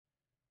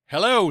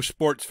Hello,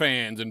 sports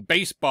fans and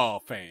baseball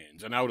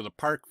fans and out of the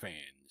park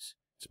fans.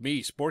 It's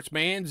me,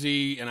 Sportsman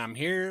Z, and I'm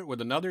here with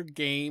another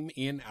game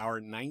in our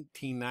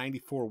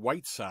 1994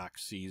 White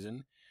Sox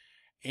season.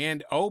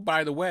 And, oh,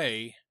 by the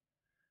way,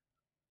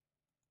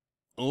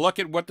 look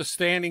at what the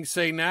standings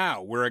say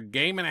now. We're a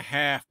game and a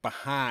half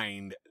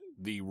behind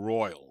the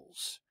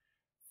Royals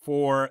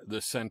for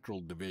the Central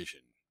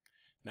Division.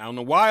 Now, in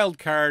the wild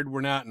card,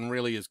 we're not in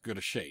really as good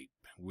a shape.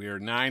 We're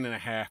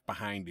 9.5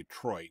 behind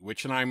Detroit,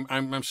 which I'm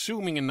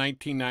assuming in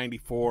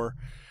 1994,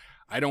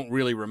 I don't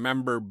really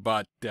remember,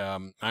 but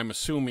I'm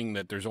assuming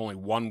that there's only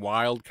one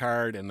wild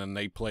card, and then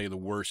they play the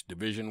worst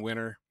division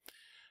winner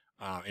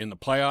in the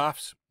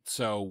playoffs.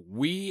 So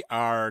we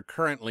are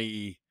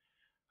currently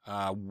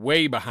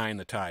way behind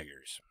the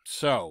Tigers.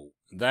 So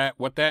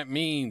what that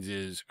means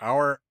is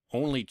our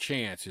only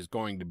chance is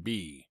going to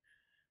be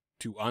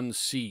to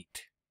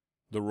unseat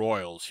the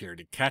Royals here,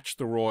 to catch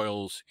the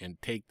Royals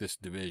and take this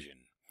division.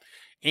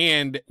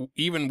 And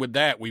even with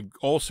that, we've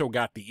also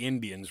got the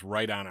Indians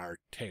right on our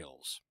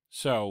tails.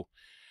 So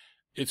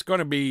this is going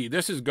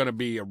to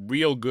be a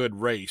real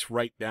good race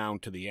right down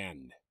to the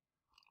end.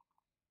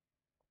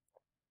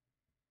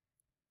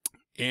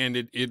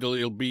 And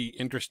it'll be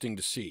interesting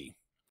to see,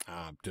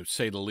 to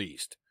say the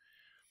least.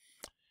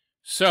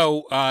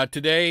 So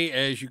today,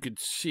 as you can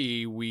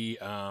see, we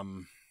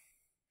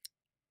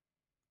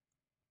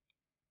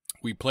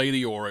play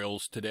the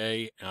Orioles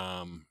today.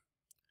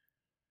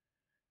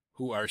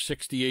 Who are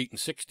 68 and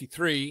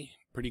 63,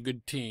 pretty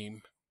good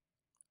team.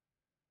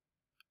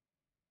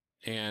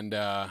 And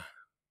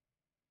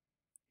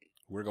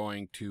we're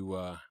going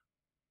to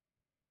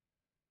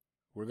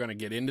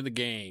get into the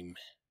game.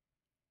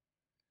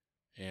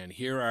 And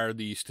here are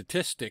the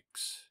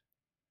statistics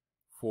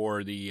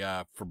for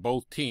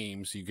both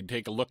teams. You can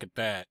take a look at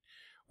that.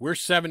 We're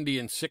 70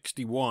 and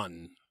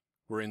 61.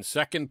 We're in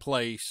second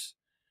place,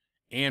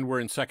 and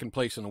we're in second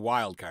place in the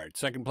wild card.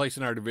 Second place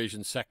in our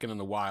division, second in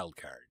the wild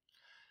card.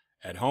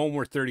 At home,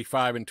 we're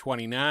 35 and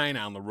 29.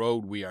 On the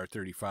road, we are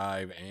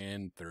 35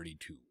 and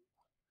 32.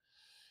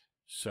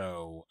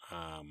 So,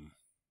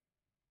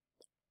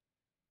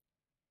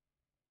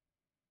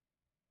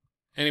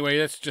 anyway,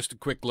 that's just a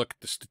quick look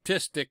at the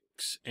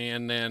statistics,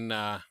 and then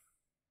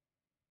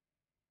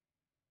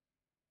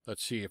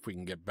let's see if we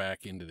can get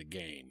back into the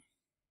game.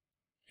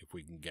 If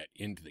we can get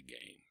into the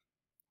game.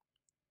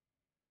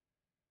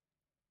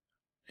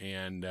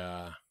 And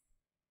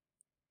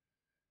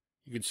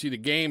you can see the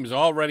game is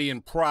already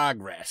in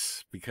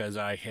progress because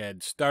I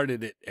had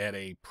started it at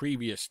a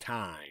previous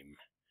time.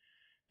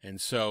 And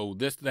so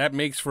that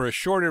makes for a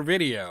shorter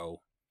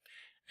video.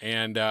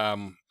 And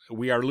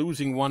we are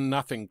losing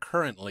 1-0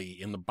 currently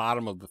in the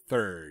bottom of the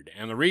third.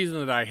 And the reason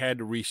that I had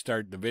to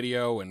restart the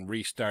video and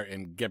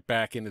get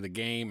back into the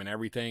game and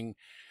everything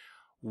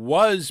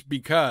was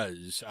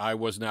because I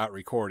was not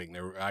recording.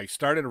 I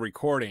started a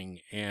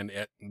recording, and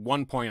at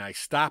one point I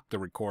stopped the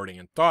recording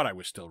and thought I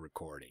was still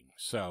recording.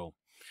 So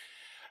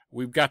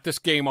we've got this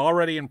game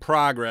already in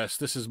progress.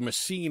 This is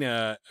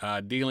Mussina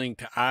dealing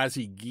to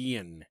Ozzie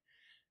Guillen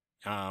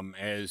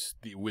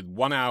with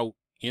 1 out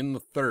in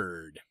the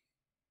third.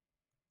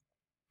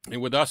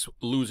 And with us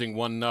losing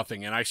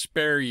 1-0, and I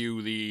spare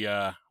you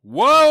the,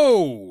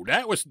 whoa!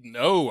 That was,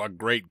 a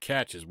great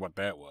catch is what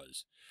that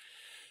was.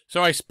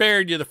 So I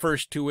spared you the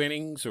first 2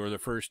 innings, or the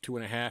first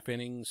 2.5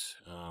 innings.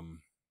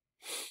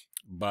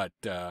 But,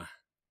 like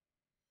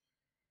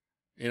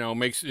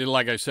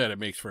I said, it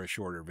makes for a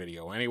shorter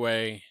video.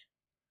 Anyway,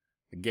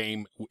 the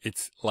game,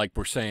 it's like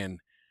we're saying,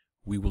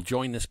 we will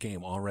join this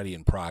game already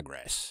in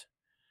progress.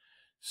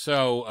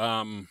 So,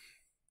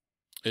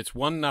 it's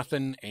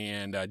 1-0,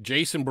 and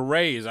Jason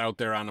Bere is out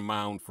there on the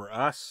mound for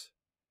us.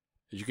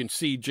 As you can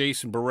see,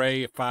 Jason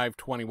Bere, a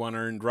 .521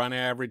 earned run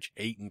average,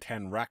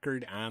 8-10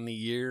 record on the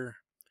year.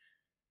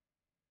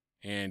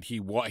 And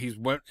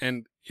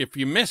and if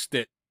you missed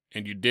it,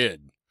 and you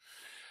did,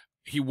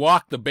 he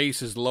walked the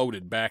bases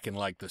loaded back in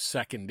like the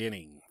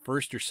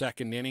first or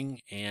second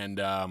inning, and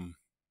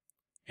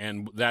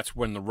that's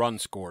when the run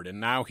scored. And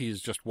now he's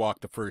just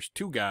walked the first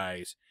 2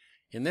 guys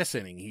in this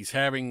inning. He's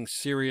having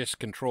serious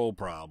control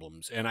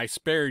problems, and I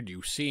spared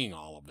you seeing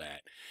all of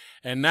that.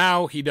 And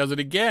now he does it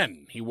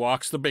again. He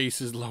walks the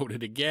bases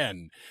loaded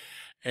again.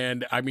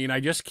 And, I mean,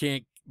 I just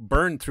can't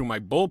burn through my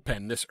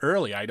bullpen this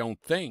early, I don't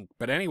think.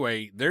 But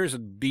anyway, there's a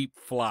deep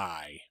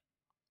fly.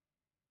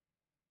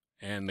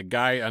 And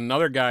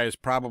another guy is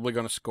probably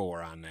going to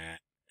score on that.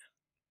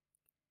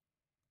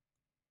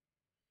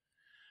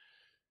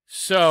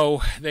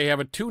 So they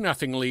have a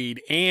 2-0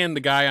 lead, and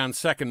the guy on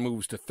second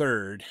moves to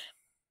third.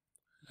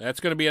 That's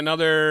going to be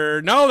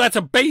another... No, that's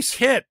a base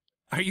hit!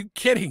 Are you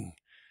kidding?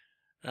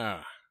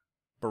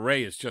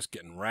 Bere is just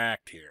getting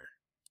racked here.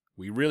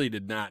 We really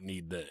did not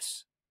need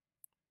this.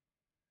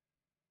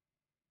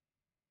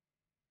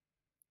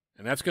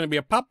 And that's going to be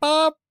a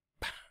pop-up.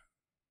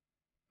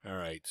 All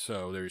right,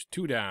 so there's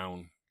 2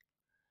 down.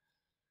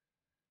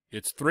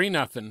 It's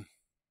 3-0.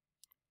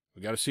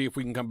 We got to see if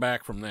we can come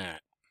back from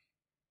that.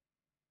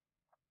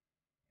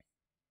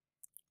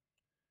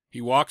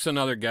 He walks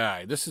another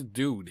guy. This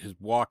dude has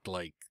walked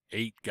like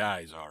 8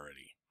 guys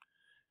already.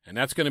 And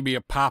that's going to be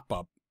a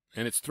pop-up.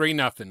 And it's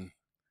 3-0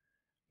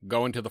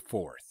 going to the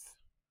 4th.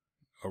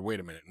 Or wait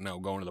a minute. No,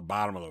 going to the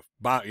bottom of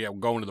the...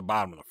 going to the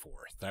bottom of the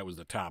 4th. That was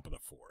the top of the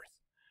 4th.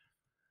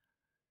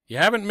 You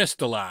haven't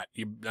missed a lot.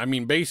 I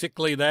mean,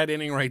 basically, that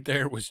inning right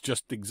there was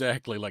just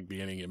exactly like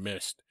the inning you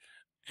missed.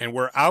 And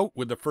we're out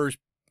with the first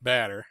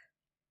batter,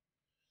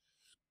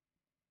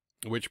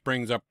 which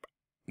brings up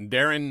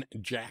Darren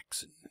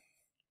Jackson.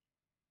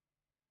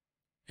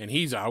 And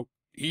he's out.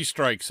 He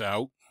strikes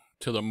out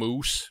to the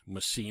Moose,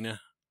 Mussina.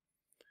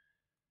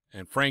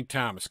 And Frank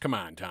Thomas, come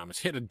on, Thomas,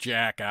 hit a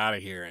jack out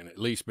of here and at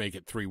least make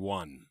it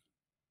 3-1.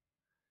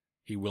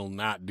 He will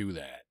not do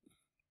that.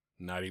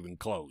 Not even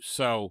close.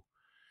 So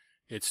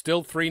it's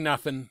still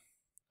 3-0.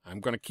 I'm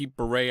going to keep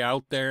Bere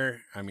out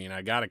there. I mean,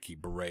 I got to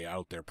keep Bere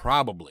out there,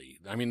 probably.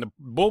 I mean, the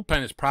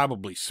bullpen is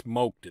probably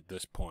smoked at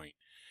this point.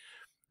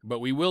 But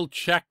we will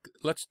check.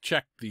 Let's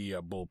check the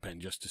bullpen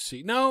just to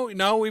see.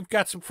 No, we've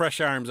got some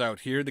fresh arms out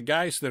here. The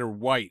guys that are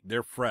white,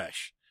 they're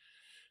fresh.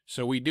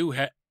 So we do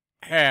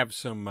have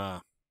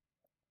some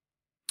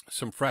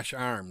fresh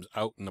arms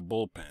out in the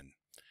bullpen.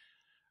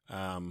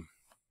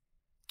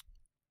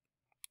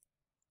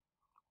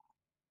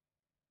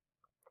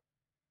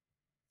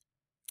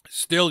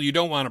 Still, you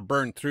don't want to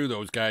burn through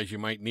those guys. You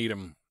might need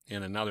them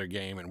in another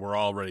game, and we're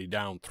already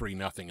down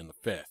 3-0 in the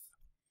 5th.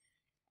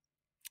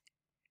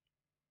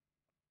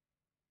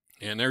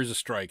 And there's a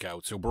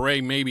strikeout. So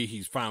Bere, maybe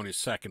he's found his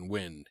second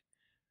wind.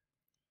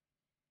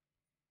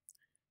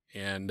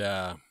 And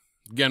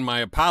again,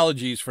 my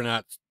apologies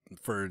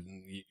for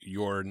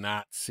your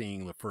not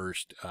seeing the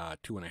first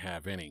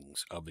 2.5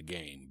 innings of the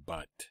game,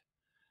 but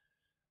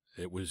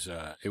it was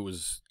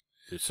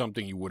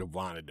something you would have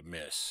wanted to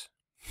miss.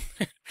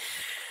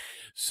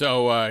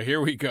 So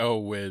here we go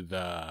with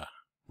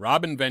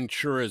Robin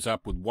Ventura's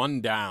up with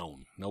 1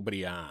 down,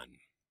 nobody on.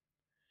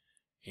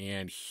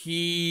 And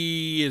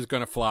he is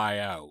going to fly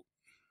out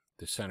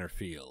to center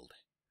field.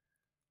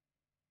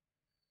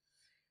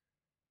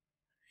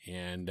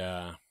 And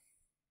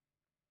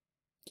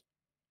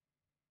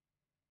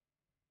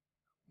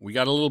we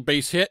got a little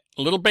base hit,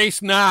 a little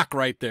base knock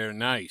right there.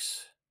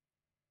 Nice.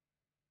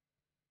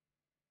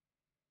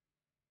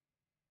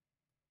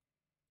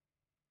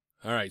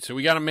 All right, so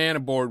we got a man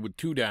aboard with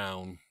 2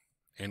 down.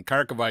 And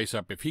Karkovice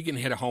up. If he can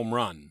hit a home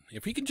run,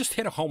 if he can just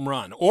hit a home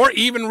run, or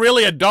even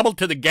really a double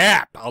to the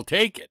gap, I'll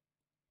take it.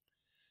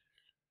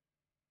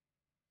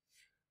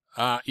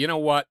 You know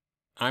what?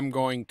 I'm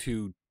going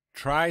to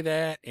try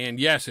that. And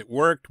yes, it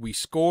worked. We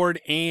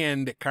scored,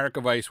 and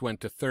Karkovice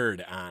went to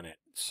third on it.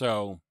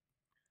 So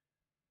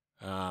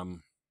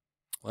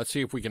let's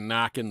see if we can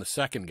knock in the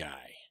second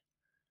guy.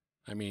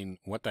 I mean,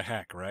 what the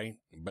heck, right?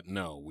 But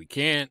no, we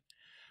can't.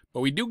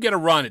 But we do get a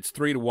run. It's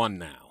 3-1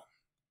 now.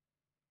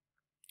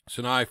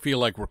 So now I feel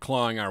like we're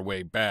clawing our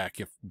way back.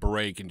 If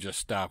Bere can just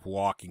stop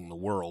walking the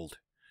world,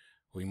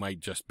 we might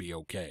just be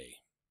okay.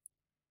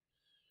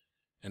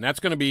 And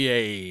that's going to be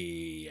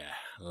a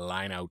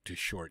line out to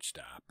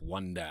shortstop.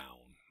 1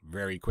 down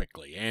very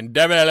quickly. And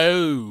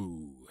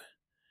Develo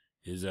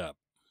is up.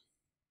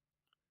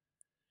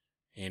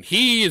 And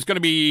he is going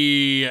to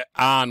be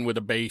on with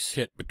a base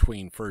hit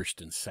between first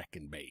and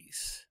second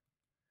base.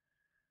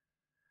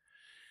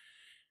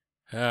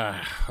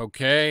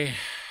 Okay.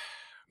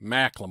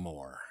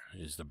 McLemore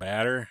is the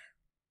batter.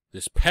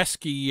 This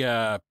pesky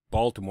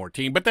Baltimore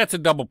team. But that's a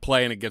double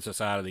play, and it gets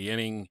us out of the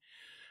inning.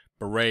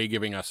 Bere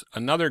giving us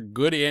another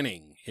good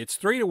inning. It's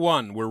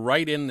 3-1. We're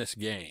right in this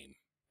game.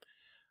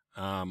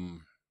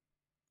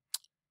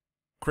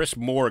 Chris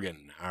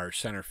Morgan, our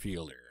center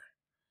fielder.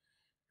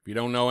 If you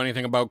don't know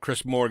anything about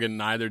Chris Morgan,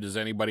 neither does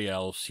anybody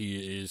else.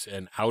 He is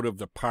an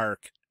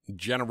out-of-the-park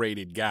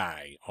generated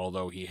guy,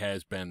 although he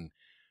has been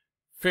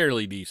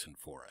fairly decent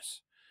for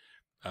us.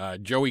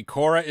 Joey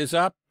Cora is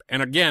up.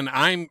 And again,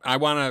 I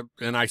want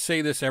to, and I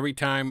say this every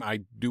time I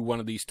do one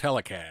of these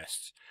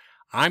telecasts,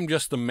 I'm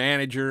just the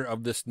manager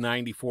of this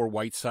 94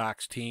 White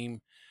Sox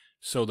team.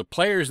 So the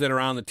players that are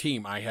on the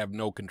team, I have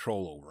no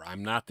control over.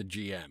 I'm not the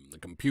GM. The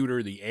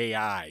computer, the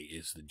AI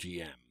is the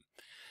GM.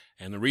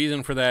 And the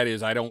reason for that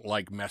is I don't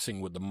like messing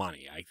with the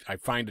money. I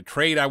find a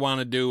trade I want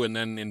to do, and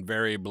then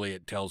invariably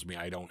it tells me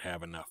I don't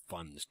have enough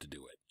funds to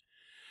do it.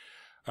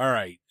 All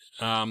right.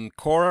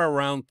 Cora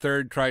around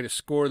third, try to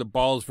score. The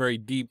ball is very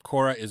deep.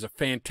 Cora is a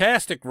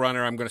fantastic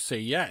runner. I'm going to say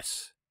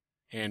yes.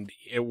 And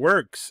it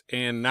works.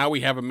 And now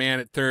we have a man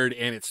at third,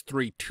 and it's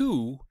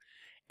 3-2.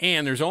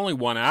 And there's only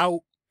 1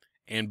 out.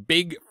 And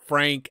Big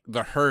Frank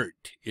the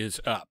Hurt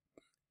is up.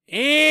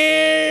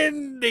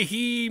 And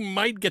he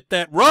might get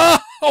that run.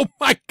 Oh,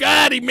 my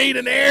God, he made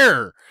an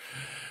error.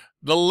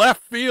 The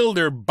left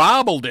fielder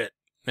bobbled it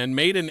and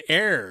made an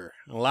error,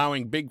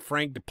 allowing Big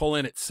Frank to pull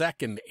in at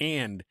second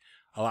and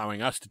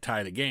allowing us to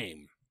tie the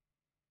game.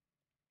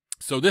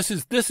 So this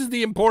is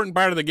the important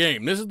part of the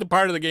game. This is the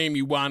part of the game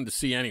you wanted to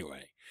see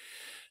anyway.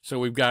 So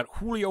we've got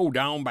Julio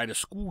down by the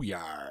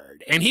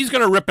schoolyard. And he's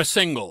going to rip a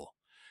single.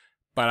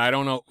 But I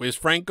don't know. Is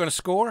Frank going to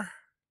score?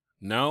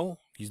 No,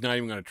 he's not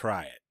even going to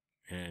try it.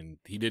 and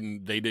they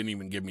didn't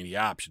even give me the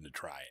option to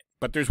try it.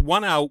 But there's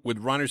one out with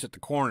runners at the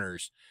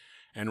corners,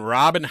 and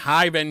Robin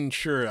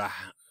Ventura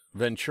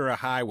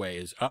Highway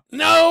is up.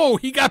 No,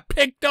 he got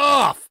picked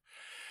off.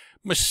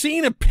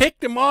 Mussina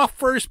picked him off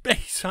first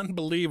base.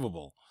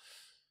 Unbelievable.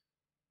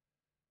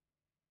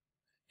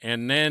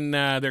 And then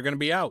they're going to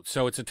be out.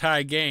 So it's a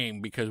tie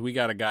game because we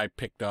got a guy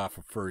picked off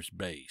of first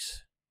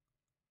base.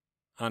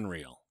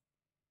 Unreal.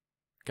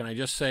 Can I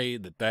just say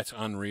that that's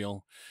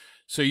unreal?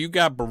 So you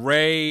got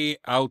Bere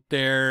out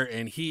there,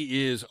 and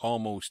he is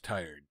almost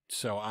tired.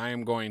 So I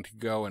am going to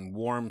go and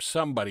warm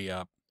somebody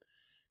up.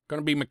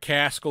 Going to be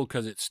McCaskill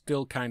because it's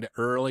still kind of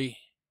early.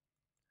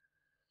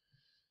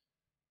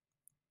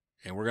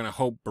 And we're going to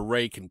hope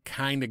Bere can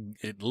kind of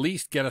at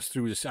least get us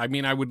through this. I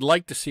mean, I would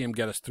like to see him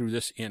get us through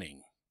this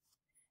inning.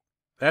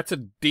 That's a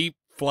deep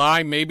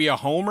fly, maybe a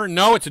homer.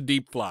 No, it's a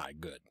deep fly.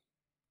 Good.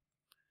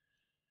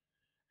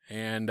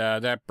 And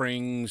that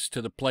brings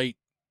to the plate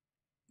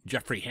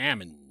Jeffrey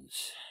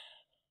Hammonds.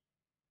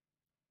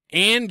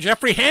 And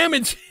Jeffrey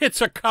Hammonds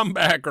hits a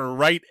comebacker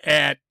right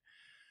at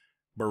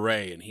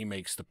Bere, and he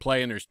makes the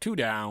play, and there's 2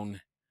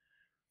 down.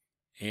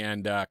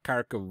 And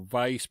Chicago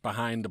Vice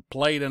behind the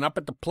plate, and up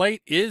at the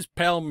plate is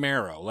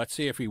Palmeiro. Let's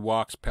see if he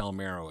walks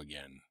Palmeiro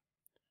again.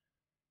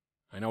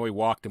 I know he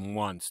walked him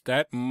once.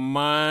 That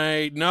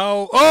might...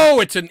 No. Oh,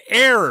 it's an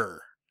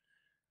error.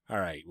 All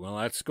right, well,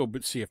 let's go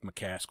see if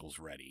McCaskill's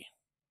ready.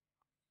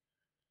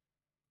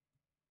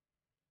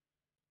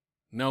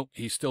 Nope,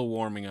 he's still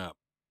warming up.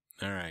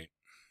 All right.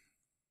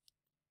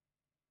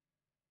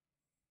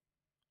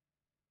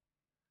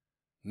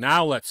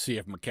 Now let's see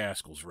if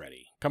McCaskill's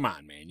ready. Come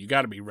on, man. You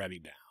got to be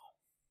ready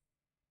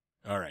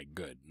now. All right,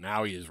 good.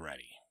 Now he is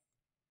ready.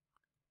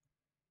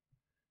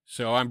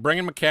 So I'm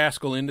bringing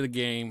McCaskill into the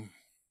game.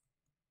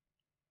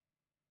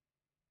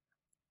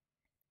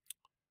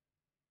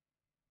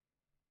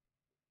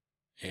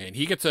 And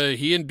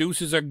he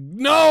induces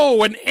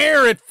an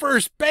error at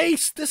first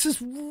base. This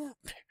is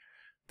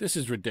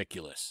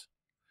ridiculous.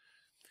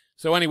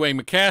 So anyway,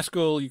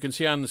 McCaskill, you can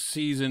see on the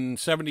season,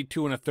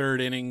 72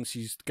 1/3 innings.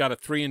 He's got a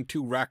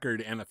 3-2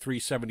 record and a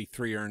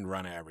 373 earned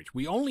run average.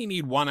 We only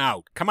need 1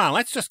 out. Come on,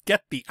 let's just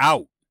get the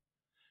out.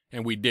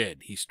 And we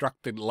did. He struck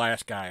the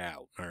last guy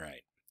out. All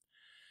right.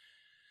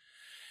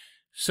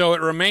 So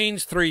it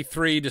remains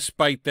 3-3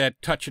 despite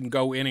that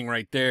touch-and-go inning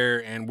right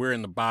there, and we're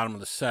in the bottom of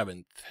the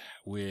 7th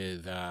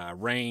with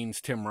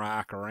Tim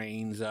Rock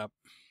Raines up.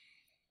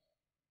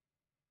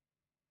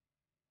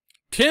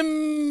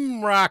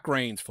 Tim Rock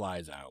Raines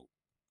flies out.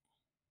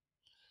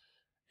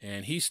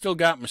 And he's still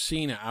got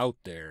Mussina out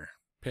there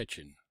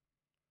pitching.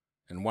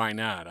 And why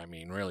not? I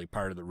mean, really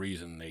part of the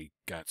reason they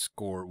got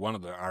scored, one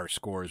of our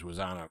scores was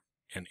on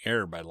an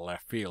error by the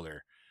left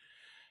fielder.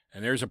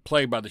 And there's a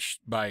play by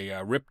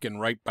Ripken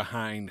right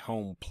behind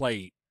home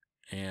plate,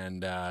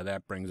 and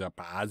that brings up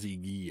Ozzie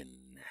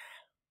Guillen.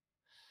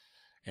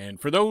 And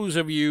for those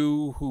of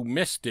you who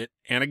missed it,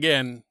 and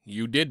again,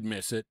 you did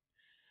miss it,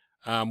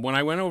 when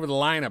I went over the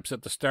lineups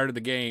at the start of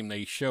the game,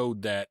 they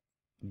showed that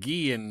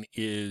Guillen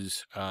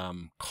is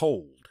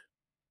cold.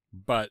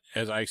 But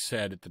as I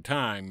said at the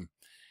time,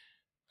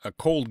 a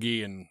cold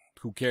Guillen,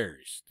 who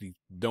cares?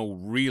 No,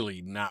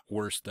 really not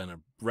worse than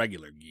a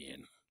regular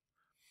Guillen.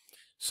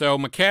 So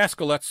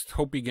McCaskill, let's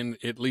hope he can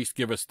at least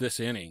give us this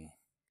inning.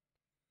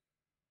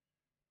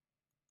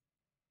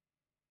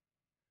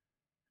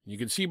 You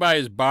can see by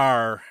his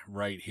bar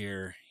right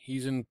here,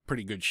 he's in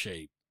pretty good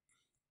shape.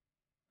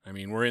 I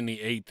mean, we're in the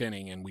 8th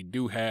inning, and we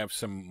do have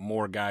some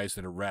more guys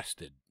that are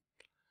rested.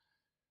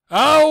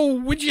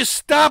 Oh, would you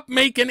stop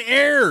making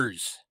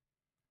errors?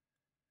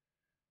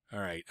 All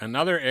right,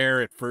 another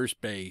error at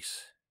first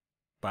base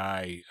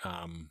by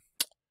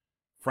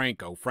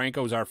Franco.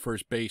 Franco's our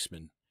first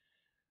baseman.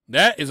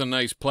 That is a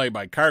nice play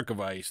by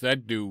Karkovice.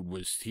 That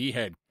dude he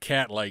had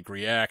cat-like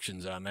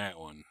reactions on that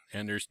one.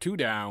 And there's 2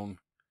 down,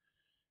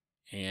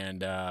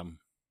 and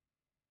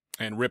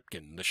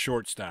Ripken, the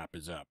shortstop,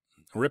 is up.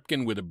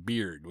 Ripken with a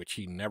beard, which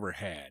he never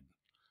had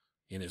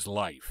in his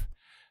life.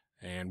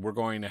 And we're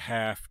going to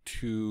have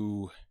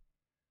to...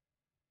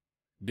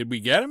 Did we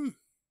get him?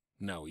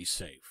 No, he's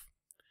safe.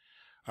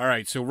 All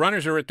right, so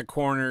runners are at the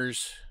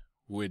corners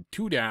with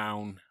 2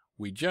 down.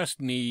 We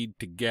just need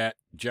to get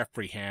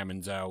Jeffrey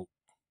Hammonds out.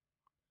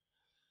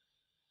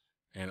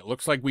 And it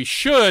looks like we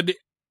should,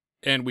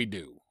 and we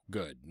do.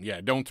 Good. Yeah,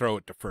 don't throw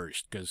it to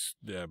first because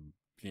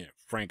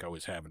Franco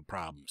is having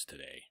problems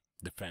today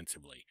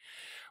defensively.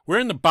 We're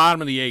in the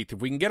bottom of the 8th.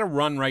 If we can get a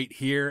run right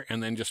here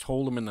and then just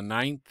hold them in the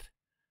 9th,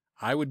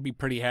 I would be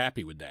pretty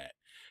happy with that.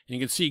 And you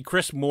can see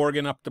Chris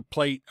Morgan up the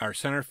plate, our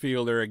center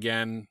fielder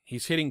again.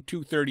 He's hitting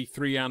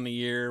 .233 on the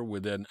year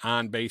with an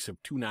on base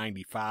of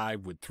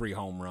 .295 with 3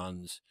 home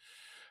runs.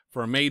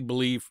 For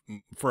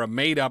a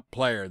made-up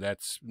player,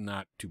 that's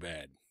not too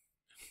bad.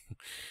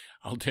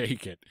 I'll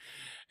take it.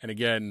 And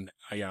again,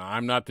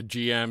 I'm not the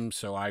GM,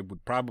 so I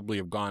would probably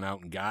have gone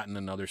out and gotten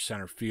another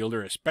center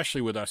fielder,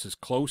 especially with us as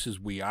close as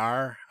we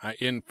are.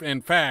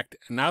 In fact,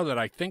 now that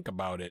I think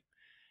about it,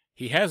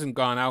 he hasn't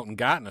gone out and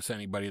gotten us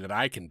anybody that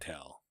I can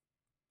tell.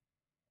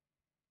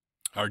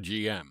 our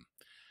GM,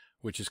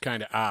 which is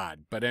kind of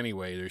odd. But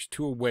anyway, there's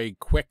 2 away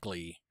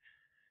quickly,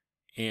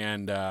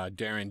 and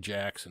Darren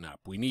Jackson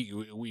up.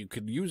 We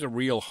could use a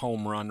real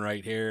home run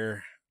right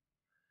here.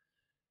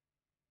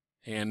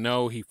 And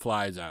no, he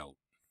flies out.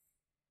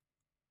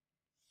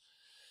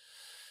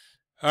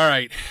 All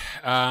right.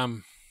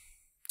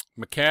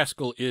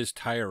 McCaskill is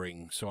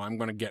tiring, so I'm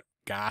going to get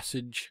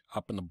Gossage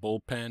up in the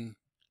bullpen.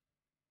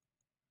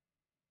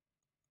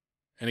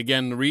 And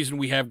again, the reason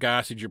we have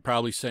Gossage, you're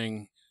probably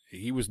saying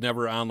he was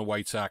never on the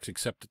White Sox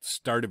except at the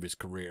start of his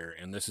career,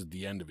 and this is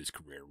the end of his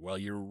career. Well,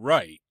 you're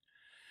right.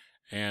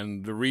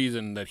 And the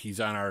reason that he's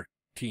on our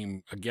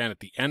team, again, at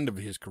the end of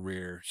his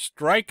career,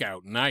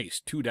 strikeout,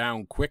 nice, 2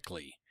 down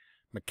quickly.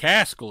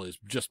 McCaskill is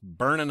just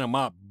burning him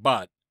up,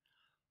 but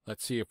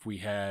let's see if we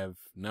have...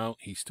 No,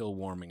 he's still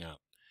warming up.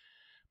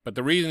 But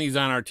the reason he's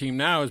on our team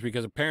now is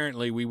because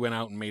apparently we went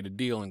out and made a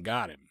deal and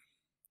got him.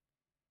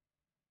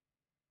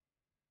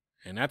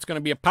 And that's going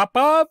to be a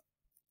pop-up.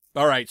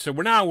 All right, so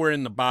we're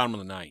in the bottom of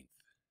the 9th.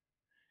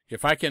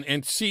 If I can...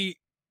 And see,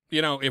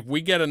 you know, if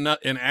we get an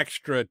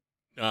extra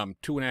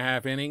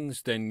 2.5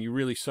 innings, then you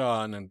really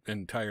saw an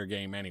entire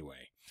game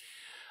anyway.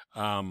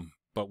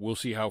 But we'll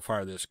see how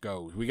far this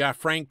goes. We got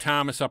Frank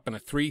Thomas up in a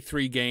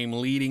 3-3 game,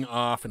 leading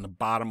off in the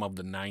bottom of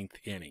the 9th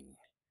inning.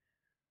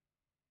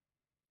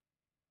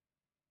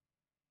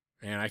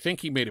 And I think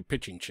he made a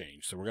pitching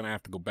change, so we're going to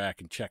have to go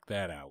back and check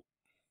that out.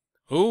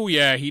 Oh,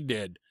 yeah, he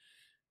did.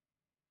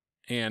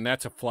 And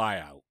that's a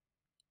flyout.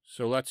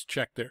 So let's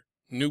check there.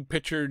 New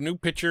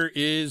pitcher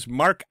is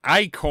Mark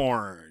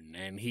Eichhorn,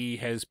 and he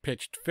has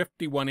pitched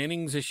 51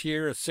 innings this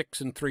year, a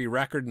 6-3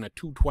 record, and a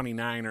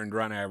 229 earned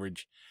run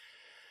average.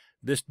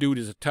 This dude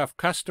is a tough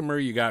customer.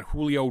 You got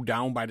Julio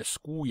down by the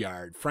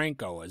schoolyard.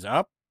 Franco is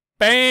up,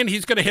 and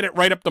he's going to hit it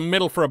right up the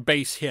middle for a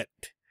base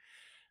hit.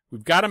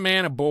 We've got a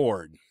man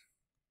aboard.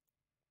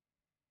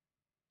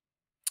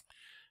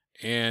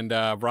 And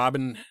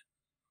Robin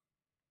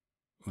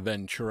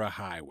Ventura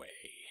Highway.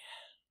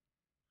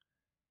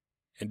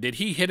 And did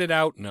he hit it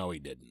out? No, he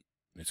didn't.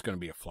 It's going to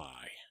be a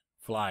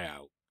fly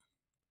out.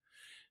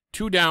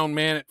 2 down,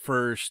 man at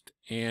first,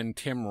 and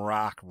Tim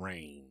Rock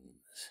reigns.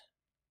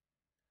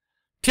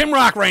 Tim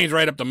Rock reigns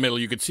right up the middle.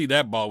 You could see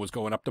that ball was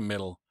going up the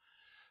middle.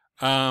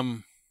 No,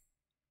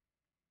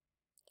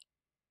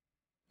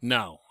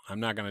 I'm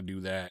not going to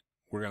do that.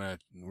 We're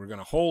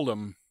gonna hold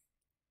him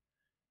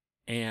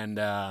and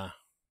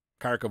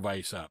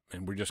Karkovice up,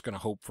 and we're just going to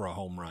hope for a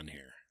home run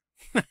here.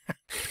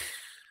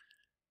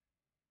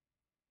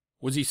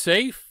 Was he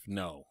safe?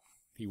 No,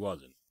 he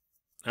wasn't.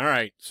 All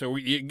right, so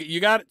you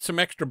got some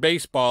extra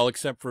baseball,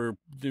 except for,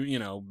 you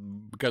know,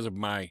 because of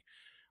my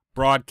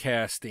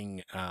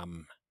broadcasting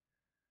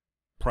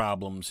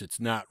problems, it's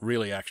not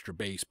really extra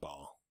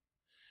baseball.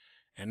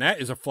 And that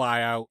is a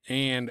fly out,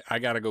 and I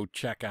got to go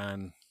check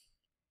on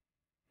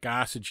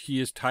Gossage.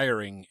 He is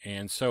tiring,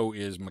 and so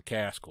is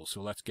McCaskill.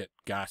 So let's get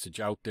Gossage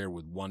out there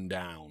with 1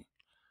 down.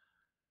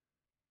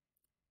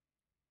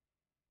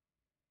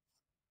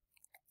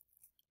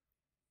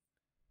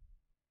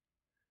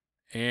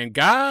 And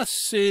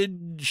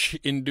Gossage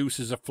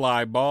induces a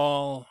fly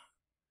ball.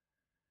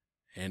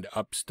 And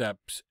up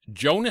steps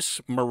Jonas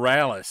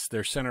Morales,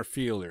 their center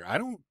fielder. I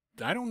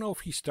don't know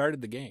if he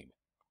started the game.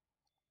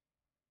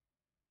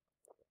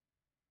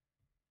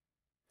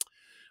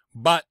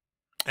 But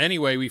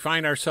anyway, we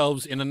find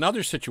ourselves in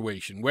another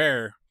situation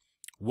where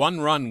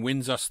 1 run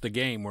wins us the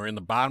game. We're in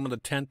the bottom of the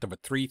 10th of a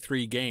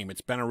 3-3 game.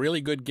 It's been a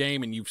really good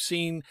game, and you've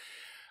seen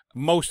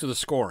most of the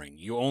scoring.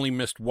 You only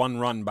missed 1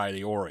 run by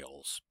the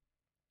Orioles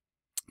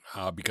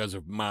because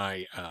of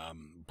my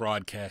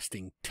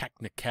broadcasting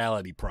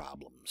technicality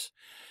problems.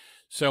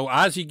 So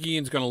Ozzie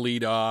Guillen's going to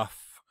lead off.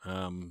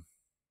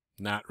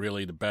 Not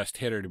really the best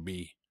hitter to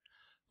be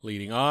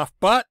leading off,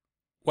 but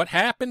what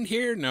happened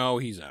here? No,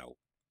 he's out.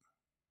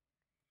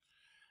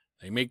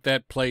 They make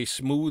that play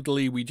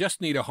smoothly. We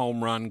just need a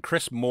home run.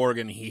 Chris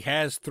Morgan, he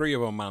has 3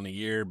 of them on the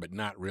year, but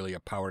not really a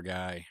power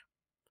guy.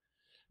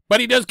 But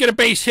he does get a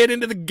base hit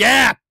into the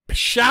gap.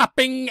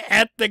 Shopping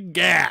at the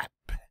gap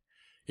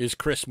is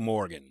Chris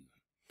Morgan.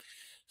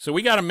 So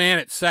we got a man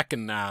at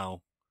second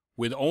now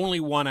with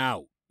only 1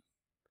 out.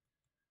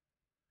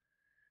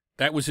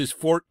 That was his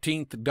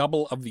 14th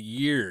double of the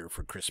year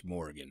for Chris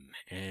Morgan.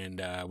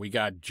 And we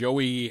got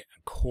Joey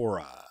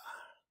Cora.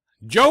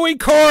 Joey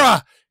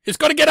Cora is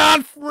going to get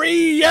on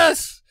free.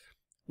 Yes.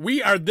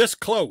 We are this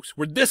close.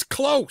 We're this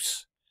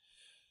close.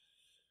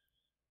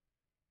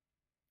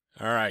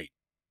 All right.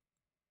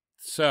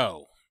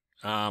 So,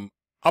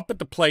 up at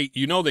the plate,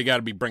 you know they got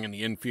to be bringing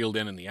the infield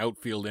in and the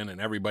outfield in and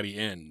everybody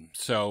in.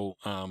 So,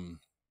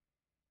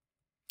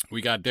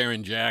 we got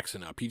Darren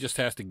Jackson up. He just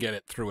has to get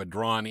it through a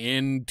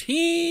drawn-in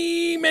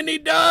team, and he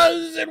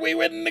does, and we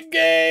win the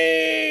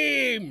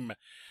game.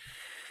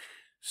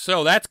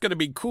 So that's going to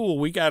be cool.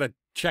 We got to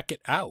check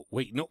it out.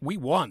 Wait, no, we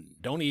won.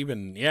 Don't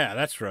even, yeah,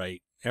 that's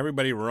right.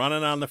 Everybody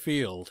running on the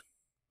field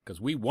because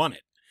we won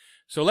it.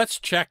 So let's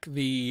check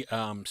the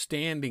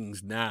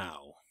standings now.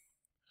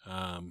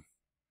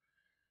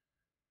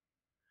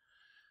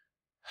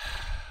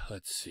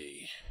 Let's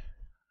see.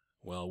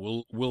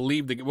 Well, we'll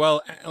leave the...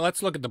 Well,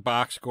 let's look at the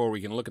box score.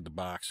 We can look at the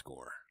box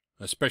score,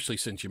 especially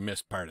since you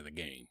missed part of the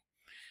game.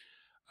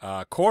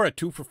 Cora,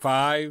 2 for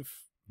 5.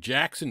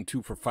 Jackson,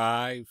 2 for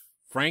 5.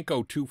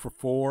 Franco, 2 for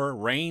 4.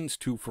 Raines,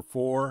 2 for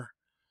 4.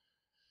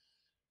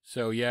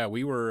 So, yeah,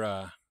 we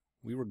were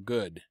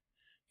good.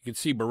 You can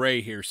see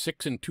Bere here,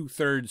 6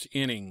 2/3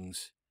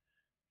 innings,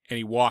 and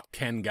he walked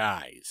 10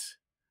 guys.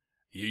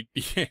 You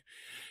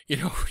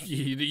know,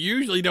 you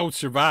usually don't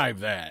survive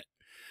that,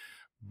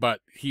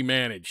 but he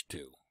managed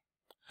to.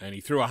 And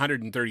he threw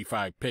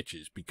 135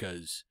 pitches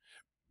because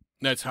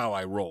that's how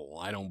I roll.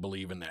 I don't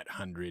believe in that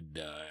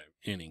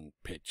 100-inning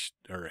pitch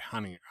or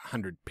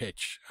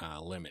 100-pitch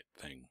limit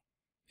thing.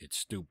 It's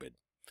stupid.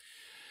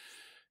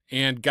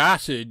 And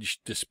Gossage,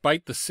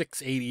 despite the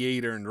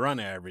 688 earned run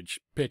average,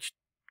 pitched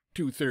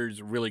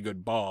 2/3 really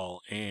good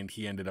ball, and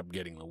he ended up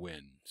getting the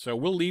win. So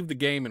we'll leave the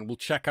game and we'll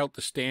check out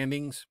the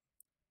standings,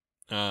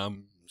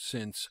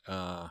 since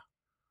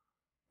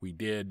we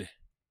did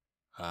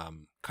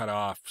cut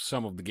off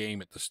some of the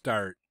game at the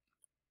start,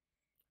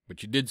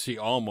 but you did see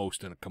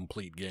almost in a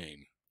complete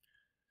game.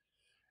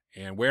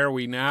 And where are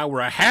we now?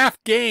 We're a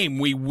half game.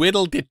 We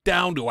whittled it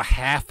down to a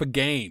half a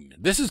game.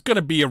 This is going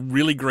to be a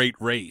really great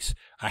race.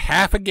 A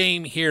half a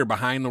game here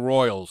behind the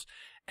Royals,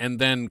 and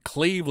then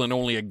Cleveland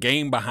only a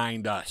game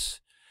behind us.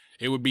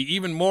 It would be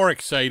even more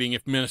exciting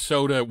if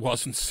Minnesota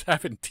wasn't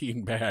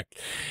 17 back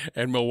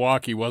and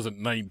Milwaukee wasn't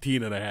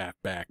 19.5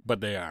 back,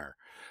 but they are.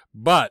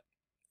 But,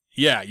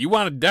 yeah, you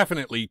want to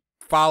definitely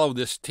follow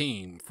this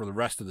team for the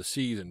rest of the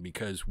season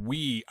because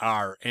we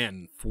are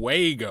en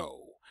fuego.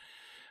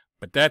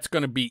 But that's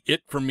going to be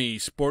it for me,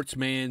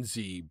 Sportsman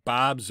Z,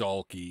 Bob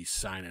Zolke,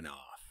 signing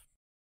off.